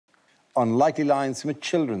on likely lines from a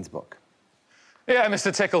children's book. Yeah,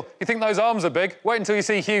 Mr. Tickle, you think those arms are big? Wait until you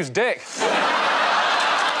see Hugh's dick.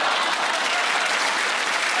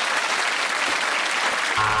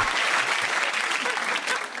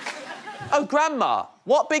 Oh, Grandma,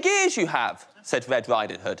 what big ears you have, said Red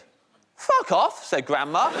Riding Hood. Fuck off, said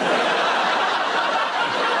Grandma.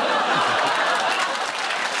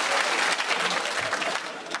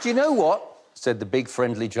 Do you know what? Said the big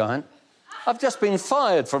friendly giant. I've just been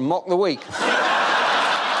fired from Mock the Week.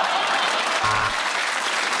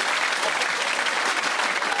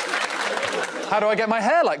 How do I get my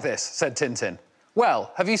hair like this? Said Tintin.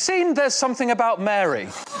 Well, have you seen There's Something About Mary?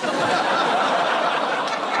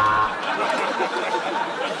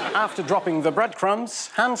 After dropping the breadcrumbs,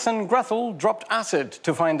 Hans and Gretel dropped acid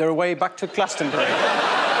to find their way back to Glastonbury.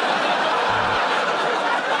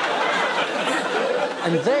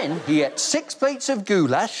 And then he ate 6 plates of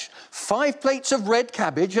goulash, 5 plates of red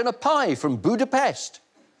cabbage and a pie from Budapest.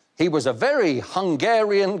 He was a very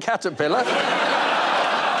Hungarian caterpillar.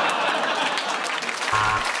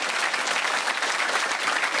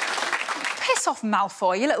 Piss off,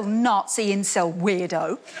 Malfoy, you little Nazi incel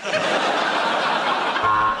weirdo.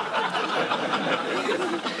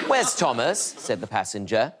 Where's Thomas? Said the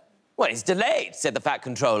passenger. Well, he's delayed, said the Fat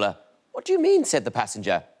Controller. What do you mean, said the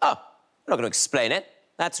passenger. Oh, I'm not going to explain it.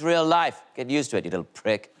 That's real life. Get used to it, you little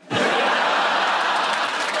prick.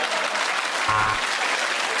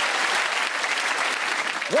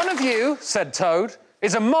 One of you, said Toad,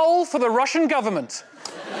 is a mole for the Russian government.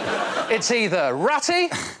 It's either Ratty,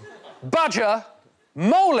 Badger,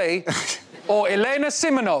 Moley, or Elena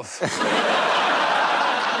Simonov.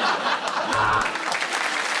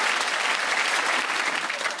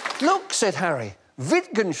 Look, said Harry,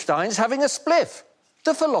 Wittgenstein's having a spliff.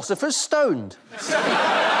 The philosopher's stoned.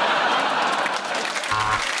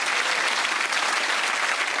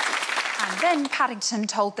 And then Paddington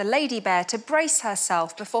told the lady bear to brace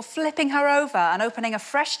herself before flipping her over and opening a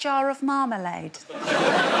fresh jar of marmalade.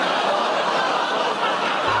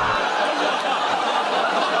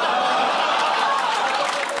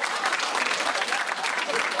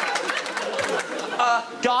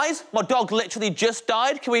 Guys, my dog literally just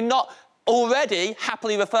died. Can we not already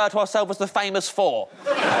happily refer to ourselves as the famous four?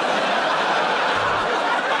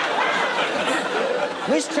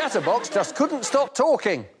 Miss Chatterbox just couldn't stop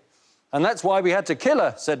talking. And that's why we had to kill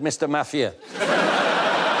her, said Mr. Mafia.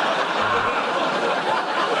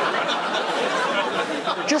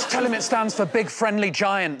 Just tell him it stands for Big Friendly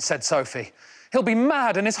Giant, said Sophie. He'll be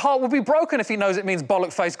mad and his heart will be broken if he knows it means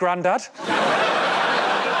bollock-faced grandad.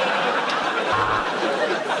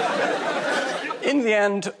 In the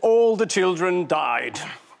end, all the children died.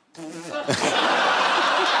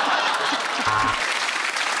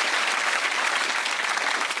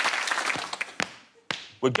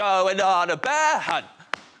 We're going on a bear hunt.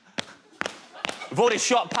 We've already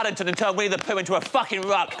shot Paddington and turned Winnie the Pooh into a fucking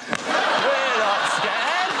ruck. We're not scared.